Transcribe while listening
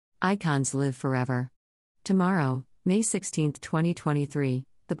Icons live forever. Tomorrow, May 16, 2023,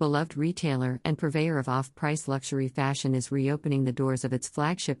 the beloved retailer and purveyor of off-price luxury fashion is reopening the doors of its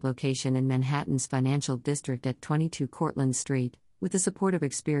flagship location in Manhattan's financial district at 22 Cortlandt Street, with the support of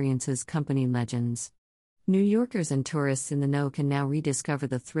Experiences company legends. New Yorkers and tourists in the know can now rediscover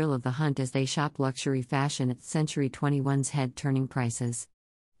the thrill of the hunt as they shop luxury fashion at Century 21's head-turning prices.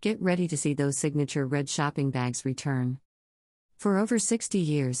 Get ready to see those signature red shopping bags return. For over 60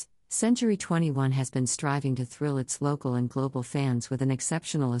 years, Century 21 has been striving to thrill its local and global fans with an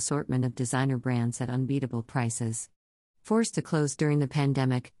exceptional assortment of designer brands at unbeatable prices. Forced to close during the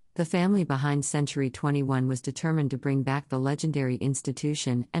pandemic, the family behind Century 21 was determined to bring back the legendary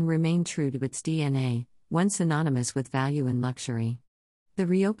institution and remain true to its DNA, once synonymous with value and luxury. The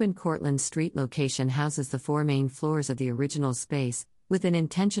reopened Cortlandt Street location houses the four main floors of the original space, with an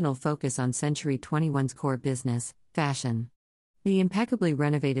intentional focus on Century 21's core business, fashion. The impeccably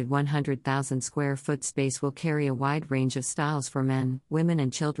renovated 100,000 square foot space will carry a wide range of styles for men, women,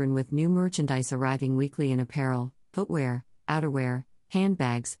 and children, with new merchandise arriving weekly in apparel, footwear, outerwear,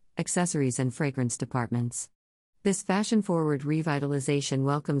 handbags, accessories, and fragrance departments. This fashion-forward revitalization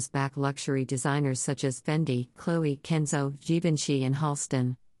welcomes back luxury designers such as Fendi, Chloe, Kenzo, Givenchy, and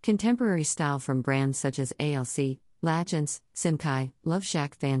Halston, contemporary style from brands such as ALC, Lagence, Simkai, Love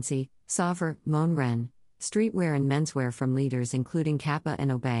Shack Fancy, Sauvre, Monren, streetwear and menswear from leaders including Kappa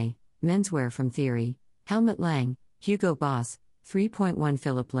and Obey, menswear from Theory, Helmut Lang, Hugo Boss, 3.1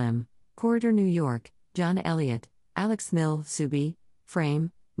 Philip Lim, Corridor New York, John Elliott, Alex Mill, Subi,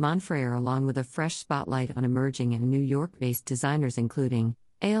 Frame, Monfrere, along with a fresh spotlight on emerging and New York-based designers including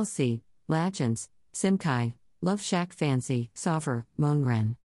ALC, Lagence, Simkai, Love Shack Fancy, Sauvre,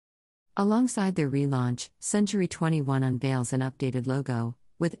 Monren. Alongside their relaunch, Century 21 unveils an updated logo,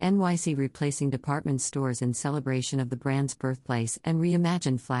 with NYC replacing department stores in celebration of the brand's birthplace and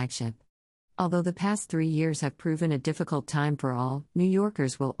reimagined Flagship. Although the past 3 years have proven a difficult time for all, New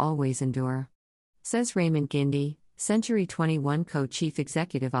Yorkers will always endure, says Raymond Gindy, Century 21 co-chief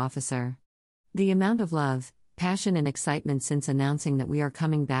executive officer. The amount of love, passion, and excitement since announcing that we are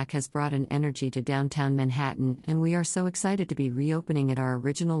coming back has brought an energy to downtown Manhattan, and we are so excited to be reopening at our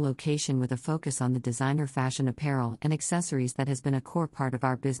original location with a focus on the designer fashion apparel and accessories that has been a core part of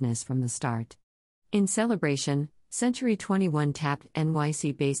our business from the start. In celebration, Century 21 tapped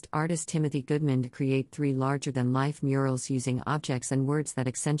NYC-based artist Timothy Goodman to create 3 larger-than-life murals using objects and words that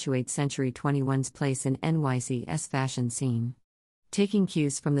accentuate Century 21's place in NYC's fashion scene. Taking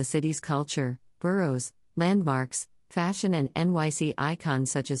cues from the city's culture, boroughs, landmarks, fashion, and NYC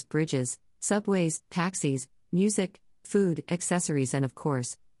icons such as bridges, subways, taxis, music, food, accessories, and of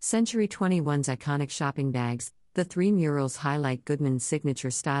course, Century 21's iconic shopping bags, the 3 murals highlight Goodman's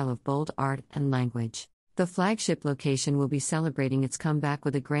signature style of bold art and language. The flagship location will be celebrating its comeback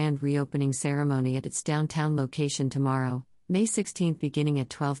with a grand reopening ceremony at its downtown location tomorrow, May 16, beginning at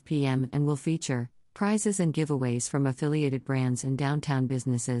 12 p.m., and will feature prizes and giveaways from affiliated brands and downtown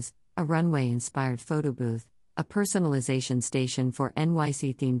businesses, a runway-inspired photo booth, a personalization station for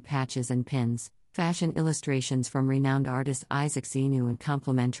NYC-themed patches and pins, fashion illustrations from renowned artist Isaac Zenu, and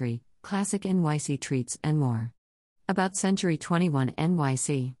complimentary, classic NYC treats, and more. About Century 21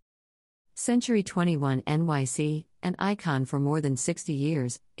 NYC. Century 21 NYC, an icon for more than 60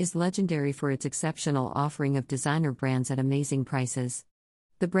 years, is legendary for its exceptional offering of designer brands at amazing prices.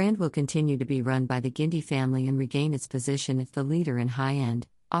 The brand will continue to be run by the Gindy family and regain its position as the leader in high-end,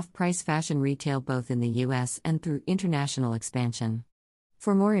 off-price fashion retail both in the U.S. and through international expansion.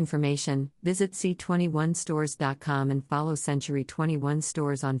 For more information, visit c21stores.com and follow Century 21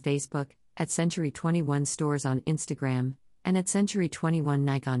 Stores on Facebook, at Century 21 Stores on Instagram, and at Century 21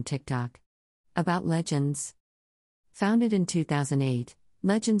 Nike on TikTok. About Legends. Founded in 2008,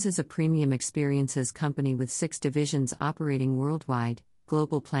 Legends is a premium experiences company with 6 divisions operating worldwide: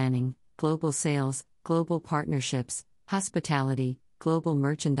 global planning, global sales, global partnerships, hospitality, global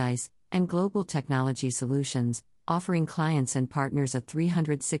merchandise, and global technology solutions, offering clients and partners a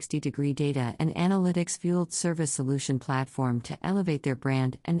 360-degree data and analytics-fueled service solution platform to elevate their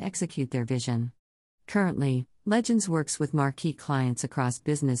brand and execute their vision. Currently, Legends works with marquee clients across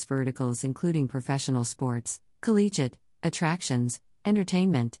business verticals including professional sports, collegiate, attractions,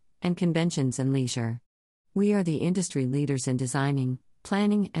 entertainment, and conventions and leisure. We are the industry leaders in designing,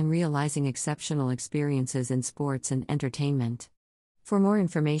 planning, and realizing exceptional experiences in sports and entertainment. For more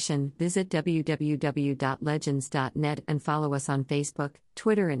information, visit www.legends.net and follow us on Facebook,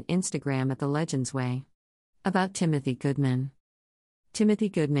 Twitter, and Instagram at The Legends Way. About Timothy Goodman. Timothy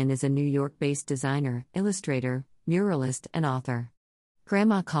Goodman is a New York-based designer, illustrator, muralist, and author.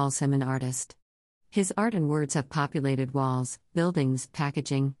 Grandma calls him an artist. His art and words have populated walls, buildings,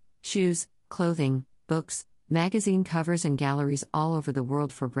 packaging, shoes, clothing, books, magazine covers, and galleries all over the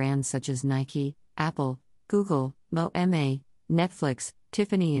world for brands such as Nike, Apple, Google, Moe, Netflix,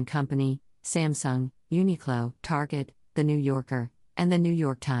 Tiffany & Company, Samsung, Uniqlo, Target, The New Yorker, and The New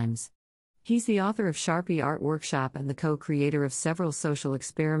York Times. He's the author of Sharpie Art Workshop and the co-creator of several social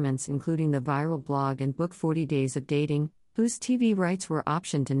experiments, including the viral blog and book 40 Days of Dating, whose TV rights were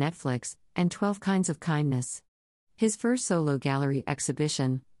optioned to Netflix, and 12 Kinds of Kindness. His first solo gallery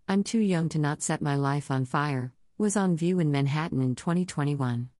exhibition, I'm Too Young to Not Set My Life on Fire, was on view in Manhattan in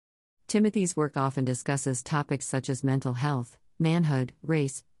 2021. Timothy's work often discusses topics such as mental health, manhood,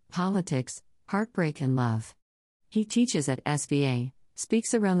 race, politics, heartbreak, and love. He teaches at SVA,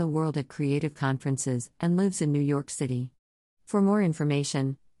 speaks around the world at creative conferences, and lives in New York City. For more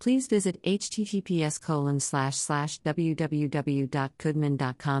information, please visit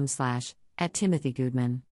https://www.goodman.com/@timothygoodman.